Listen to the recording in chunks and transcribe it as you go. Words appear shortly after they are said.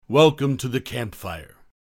Welcome to the campfire,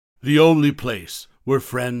 the only place where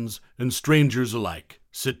friends and strangers alike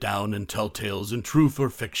sit down and tell tales in truth or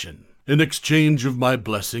fiction, in exchange of my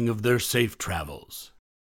blessing of their safe travels.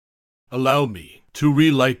 Allow me to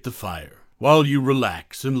relight the fire while you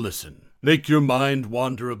relax and listen. Make your mind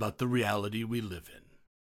wander about the reality we live in.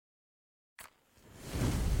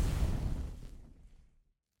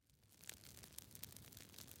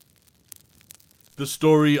 The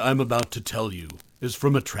story I'm about to tell you is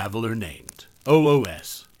from a traveler named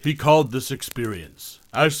OOS. He called this experience,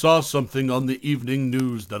 "I saw something on the evening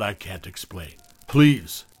news that I can't explain."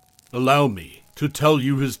 Please, allow me to tell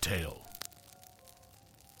you his tale.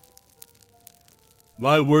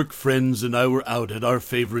 My work friends and I were out at our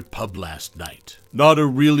favorite pub last night. Not a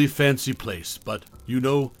really fancy place, but,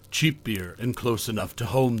 cheap beer and close enough to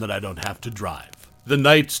home that I don't have to drive. The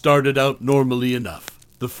night started out normally enough.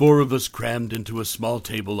 The four of us crammed into a small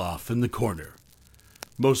table off in the corner,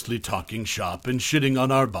 mostly talking shop and shitting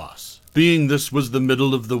on our boss. Being this was the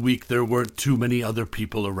middle of the week, there weren't too many other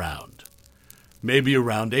people around. Maybe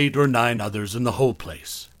around 8 or 9 others in the whole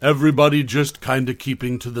place. Everybody just kinda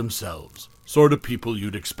keeping to themselves. Sort of people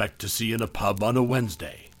you'd expect to see in a pub on a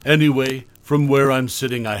Wednesday. Anyway, from where I'm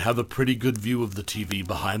sitting, I have a pretty good view of the TV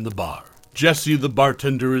behind the bar. Jesse, the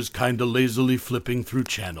bartender, is kinda lazily flipping through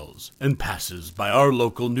channels and passes by our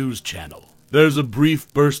local news channel. There's a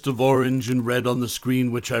brief burst of orange and red on the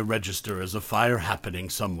screen which I register as a fire happening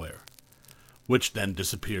somewhere, which then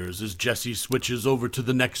disappears as Jesse switches over to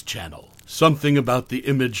the next channel. Something about the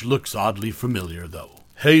image looks oddly familiar, though.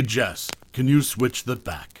 "Hey Jess, can you switch that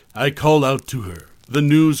back?" I call out to her. The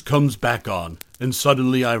news comes back on, and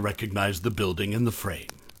suddenly I recognize the building in the frame.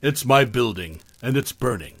 It's my building, and it's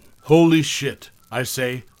burning. "Holy shit," I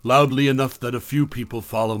say, loudly enough that a few people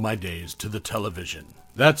follow my gaze to the television.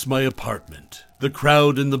 That's my apartment. The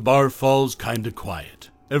crowd in the bar falls kinda quiet.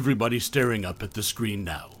 Everybody staring up at the screen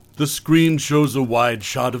now. The screen shows a wide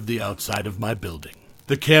shot of the outside of my building.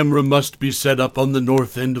 The camera must be set up on the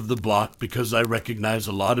north end of the block because I recognize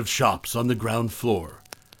a lot of shops on the ground floor.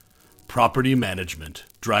 Property management,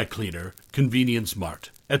 dry cleaner, convenience mart,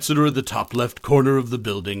 etc. The top left corner of the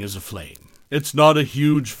building is aflame. It's not a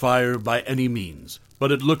huge fire by any means,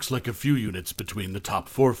 but it looks like a few units between the top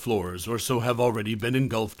 4 floors or so have already been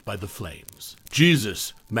engulfed by the flames.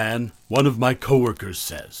 "Jesus, man," one of my coworkers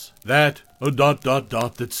says. That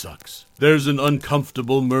sucks. There's an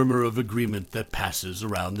uncomfortable murmur of agreement that passes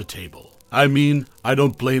around the table. I mean, I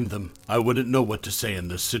don't blame them. I wouldn't know what to say in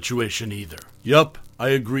this situation either. Yup, I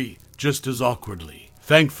agree, just as awkwardly.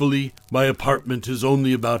 Thankfully, my apartment is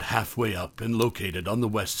only about halfway up and located on the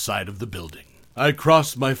west side of the building. I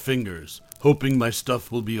cross my fingers, hoping my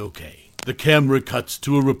stuff will be okay. The camera cuts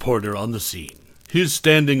to a reporter on the scene. He's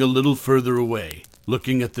standing a little further away,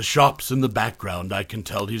 looking at the shops in the background. I can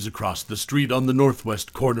tell he's across the street on the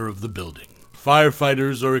northwest corner of the building.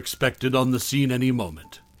 "Firefighters are expected on the scene any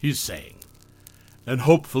moment," he's saying. "And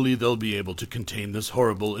hopefully they'll be able to contain this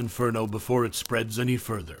horrible inferno before it spreads any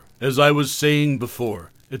further. As I was saying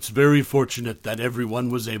before, it's very fortunate that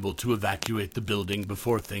everyone was able to evacuate the building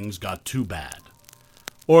before things got too bad.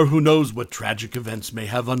 Or who knows what tragic events may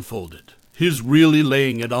have unfolded." "He's really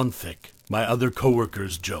laying it on thick," my other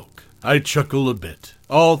coworkers joke. I chuckle a bit.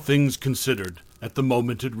 All things considered, at the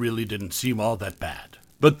moment it really didn't seem all that bad.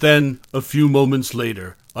 But then, a few moments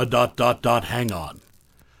later, hang on.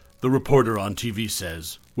 The reporter on TV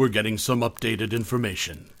says, "We're getting some updated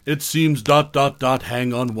information. It seems ...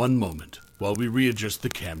 hang on one moment, while we readjust the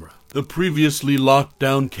camera." The previously locked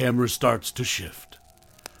down camera starts to shift,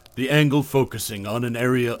 the angle focusing on an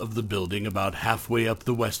area of the building about halfway up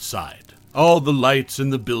the west side. All the lights in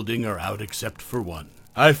the building are out except for one.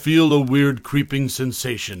 I feel a weird creeping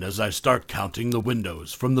sensation as I start counting the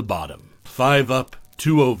windows from the bottom. 5 up,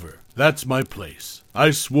 2 over. That's my place.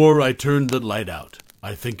 I swore I turned the light out,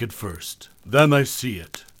 I think at first. Then I see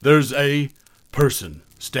it. There's a person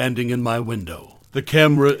standing in my window. The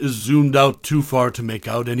camera is zoomed out too far to make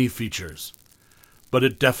out any features, but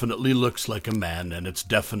it definitely looks like a man, and it's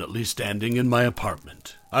definitely standing in my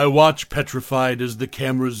apartment. I watch petrified as the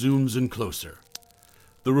camera zooms in closer.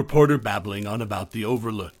 The reporter babbling on about the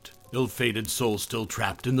overlooked, ill-fated soul still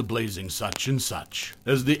trapped in the blazing such and such.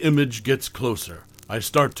 As the image gets closer, I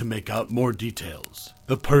start to make out more details.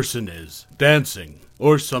 The person is dancing,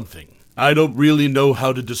 or something. I don't really know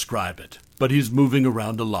how to describe it, but he's moving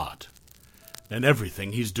around a lot. And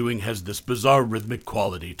everything he's doing has this bizarre rhythmic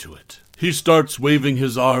quality to it. He starts waving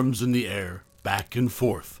his arms in the air, back and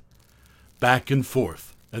forth,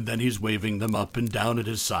 and then he's waving them up and down at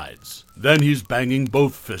his sides. Then he's banging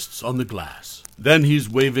both fists on the glass. Then he's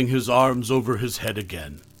waving his arms over his head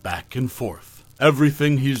again, back and forth.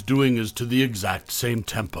 Everything he's doing is to the exact same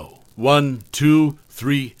tempo. 1, 2,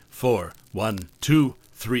 3, 4. 1, 2,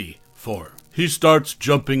 3, 4. He starts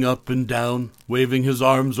jumping up and down, waving his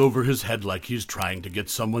arms over his head like he's trying to get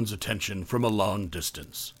someone's attention from a long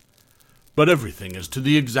distance. But everything is to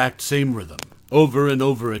the exact same rhythm, over and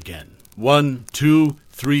over again. 1, 2,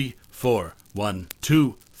 3, 4. 1,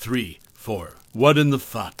 2, 3, 4. What in the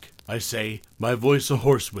fuck? I say, my voice a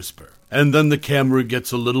hoarse whisper. And then the camera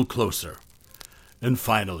gets a little closer. And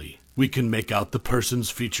finally, we can make out the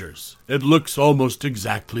person's features. It looks almost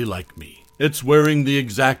exactly like me. It's wearing the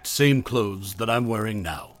exact same clothes that I'm wearing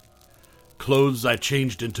now. Clothes I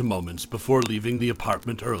changed into moments before leaving the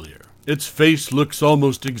apartment earlier. Its face looks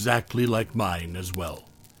almost exactly like mine as well.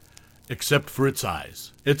 Except for its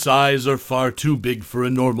eyes. Its eyes are far too big for a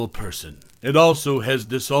normal person. It also has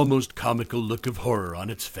this almost comical look of horror on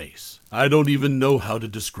its face. I don't even know how to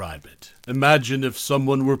describe it. Imagine if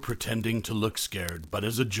someone were pretending to look scared, but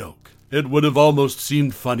as a joke. It would have almost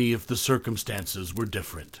seemed funny if the circumstances were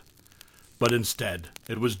different. But instead,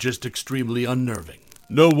 it was just extremely unnerving.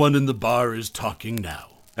 No one in the bar is talking now.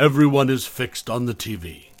 Everyone is fixed on the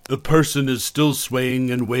TV. The person is still swaying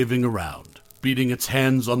and waving around, beating its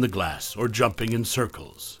hands on the glass or jumping in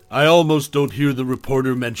circles. I almost don't hear the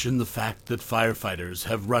reporter mention the fact that firefighters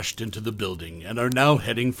have rushed into the building and are now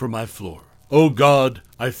heading for my floor. Oh God,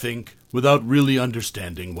 I think, without really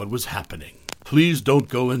understanding what was happening. Please don't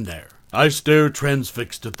go in there. I stare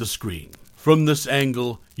transfixed at the screen. From this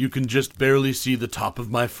angle, you can just barely see the top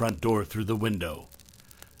of my front door through the window.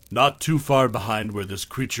 Not too far behind where this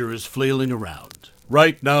creature is flailing around.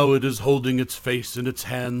 Right now it is holding its face in its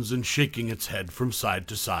hands and shaking its head from side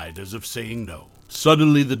to side as if saying no.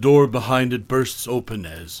 Suddenly the door behind it bursts open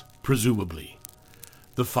as, presumably,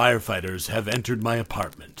 the firefighters have entered my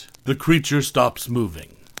apartment. The creature stops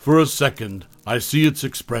moving. For a second, I see its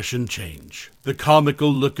expression change. The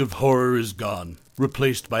comical look of horror is gone,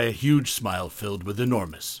 replaced by a huge smile filled with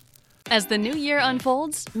enormous. As the new year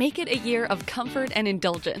unfolds, make it a year of comfort and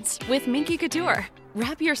indulgence with Minky Couture.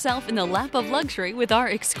 Wrap yourself in the lap of luxury with our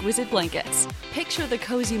exquisite blankets. Picture the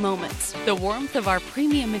cozy moments, the warmth of our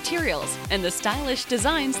premium materials, and the stylish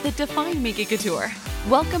designs that define Minky Couture.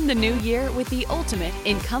 Welcome the new year with the ultimate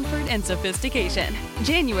in comfort and sophistication.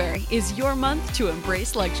 January is your month to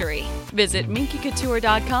embrace luxury. Visit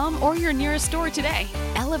minkycouture.com or your nearest store today.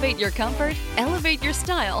 Elevate your comfort, elevate your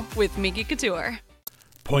style with Minky Couture.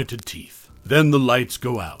 Pointed teeth. Then the lights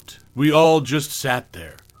go out. We all just sat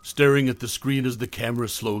there, staring at the screen as the camera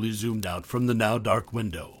slowly zoomed out from the now dark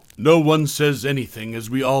window. No one says anything as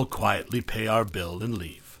we all quietly pay our bill and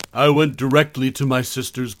leave. I went directly to my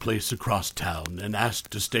sister's place across town and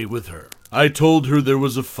asked to stay with her. I told her there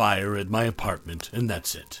was a fire at my apartment, and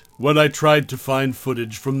that's it. When I tried to find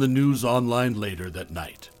footage from the news online later that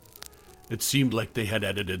night, it seemed like they had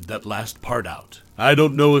edited that last part out. I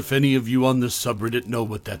don't know if any of you on this subreddit know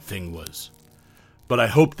what that thing was, but I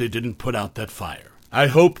hope they didn't put out that fire. I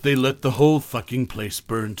hope they let the whole fucking place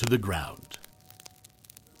burn to the ground.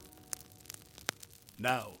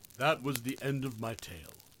 Now, that was the end of my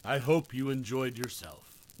tale. I hope you enjoyed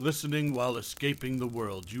yourself, listening while escaping the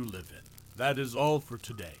world you live in. That is all for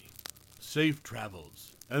today. Safe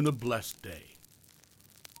travels, and a blessed day.